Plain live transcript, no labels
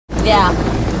Yeah. You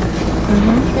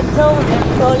can tell when they're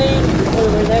crawling or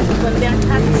when they're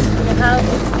cats in the house. You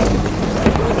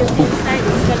can see inside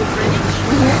it's kind of French.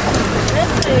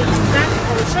 That's a plant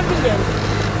or a champignon.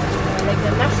 Like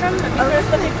a mushroom, a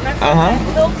microscopic mushroom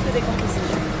that helps with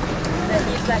decomposition. That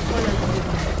is that color.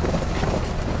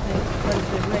 What is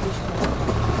the reddish color?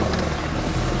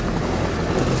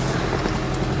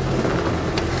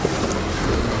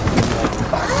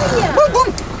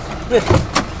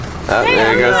 Oh,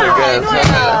 there he goes again.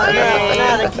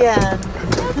 Not again.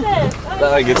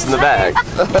 Now he gets in the bag.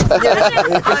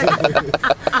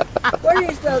 Where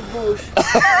is that bush?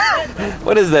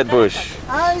 What is that bush?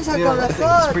 Ah, it's a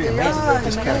corazón. You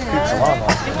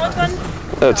want one?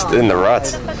 Oh, it's in the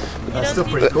ruts. That's still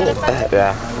pretty cool.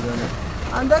 Yeah.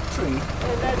 On that tree.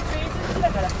 That tree is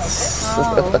like a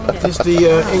Oh. Is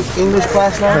the English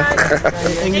class now?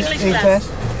 English class.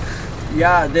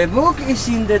 Yeah, the book is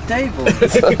in the table. Under the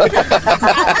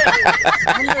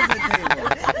table.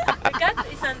 The cat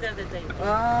is under the table.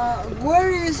 Where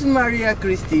is Maria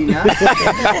Cristina?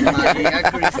 Maria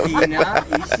Cristina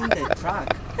is in the truck.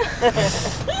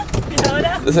 ¿Y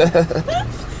ahora?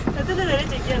 Esta es de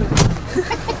derecha a izquierda.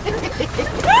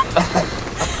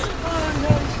 Oh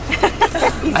no.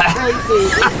 He's crazy.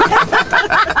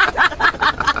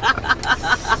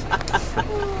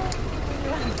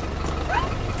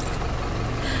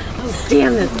 Oh,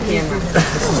 damn this camera.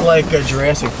 This is like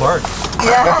Jurassic Park.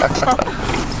 Yeah.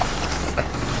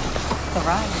 The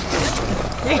ride.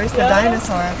 Where's the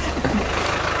dinosaur?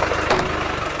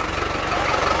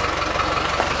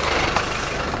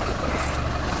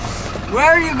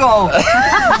 Where you go?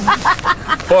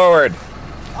 Forward.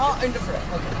 Oh, in the front.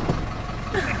 Okay.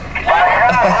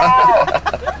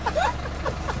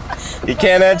 You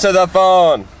can't answer the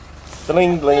phone.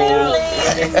 Bling bling.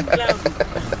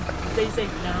 They say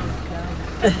clown.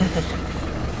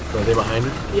 Are they behind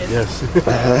it? Yes.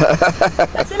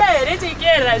 Hacia la derecha y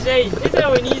izquierda, Jay. Esa es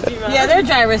buenísima. Yeah, their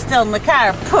driver's still in the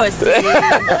car. Pussy.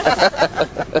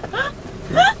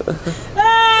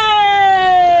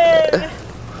 ¡Hey!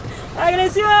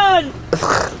 ¡Agresión!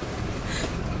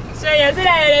 Jay, hacia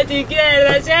la derecha y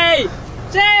izquierda, Jay.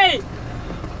 Jay.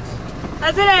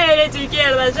 Hacia la derecha y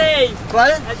izquierda, Jay.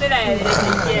 ¿Cuál? Hacia la derecha y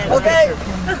izquierda. Okay.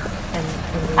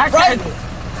 Right.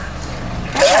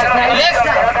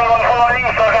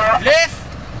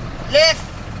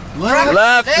 Left.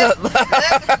 Left.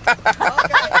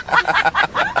 Okay.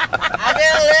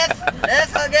 Again,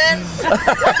 left again.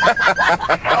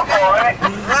 Okay.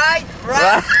 Right.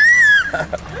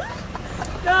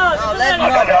 No, Left, no,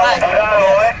 right.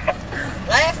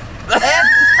 Left.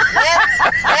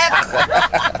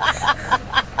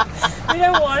 We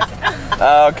don't work.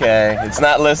 Okay, it's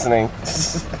not listening.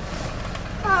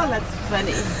 Oh, that's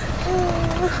funny.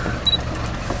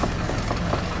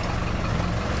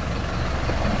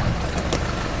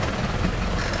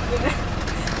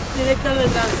 Directo al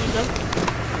tránsito.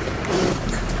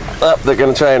 Oh, they're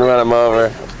gonna try and run him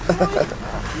over.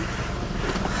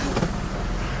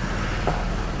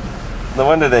 No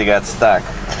wonder they got stuck.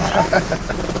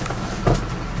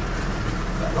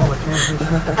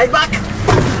 I'm back.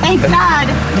 Thank God.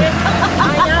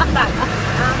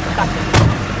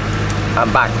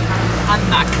 I'm back. I'm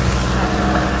back.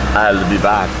 I'll be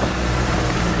back.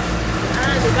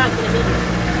 The back in a minute.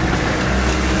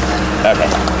 Okay.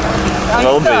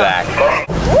 We'll be back.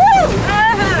 Woo!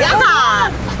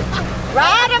 Yeah!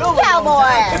 Ride him,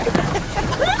 cowboy!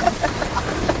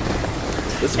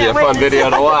 This will be a fun video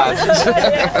to watch.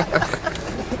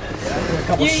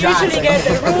 You usually get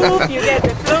the roof, you get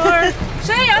the floor.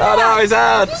 Shay, on the Oh no, rocks! he's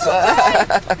out!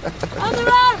 On the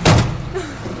rocks!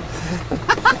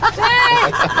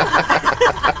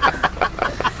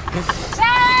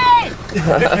 Shay!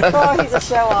 Oh, he's a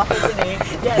show-off, isn't he?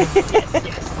 Yes.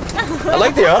 I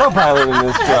like the autopilot in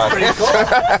this truck. Pretty cool. You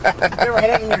never had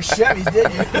it in your Chevys, did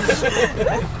you?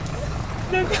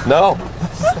 No.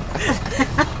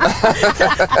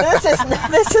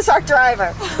 This is our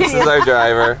driver. This is our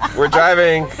driver. We're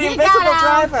driving. The invisible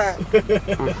driver.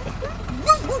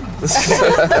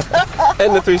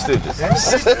 And the Three Stooges.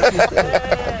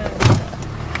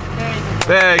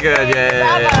 Very good, yay.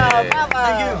 Bravo,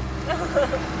 bravo.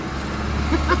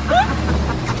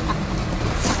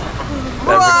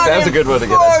 That's a good one to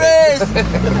get us in.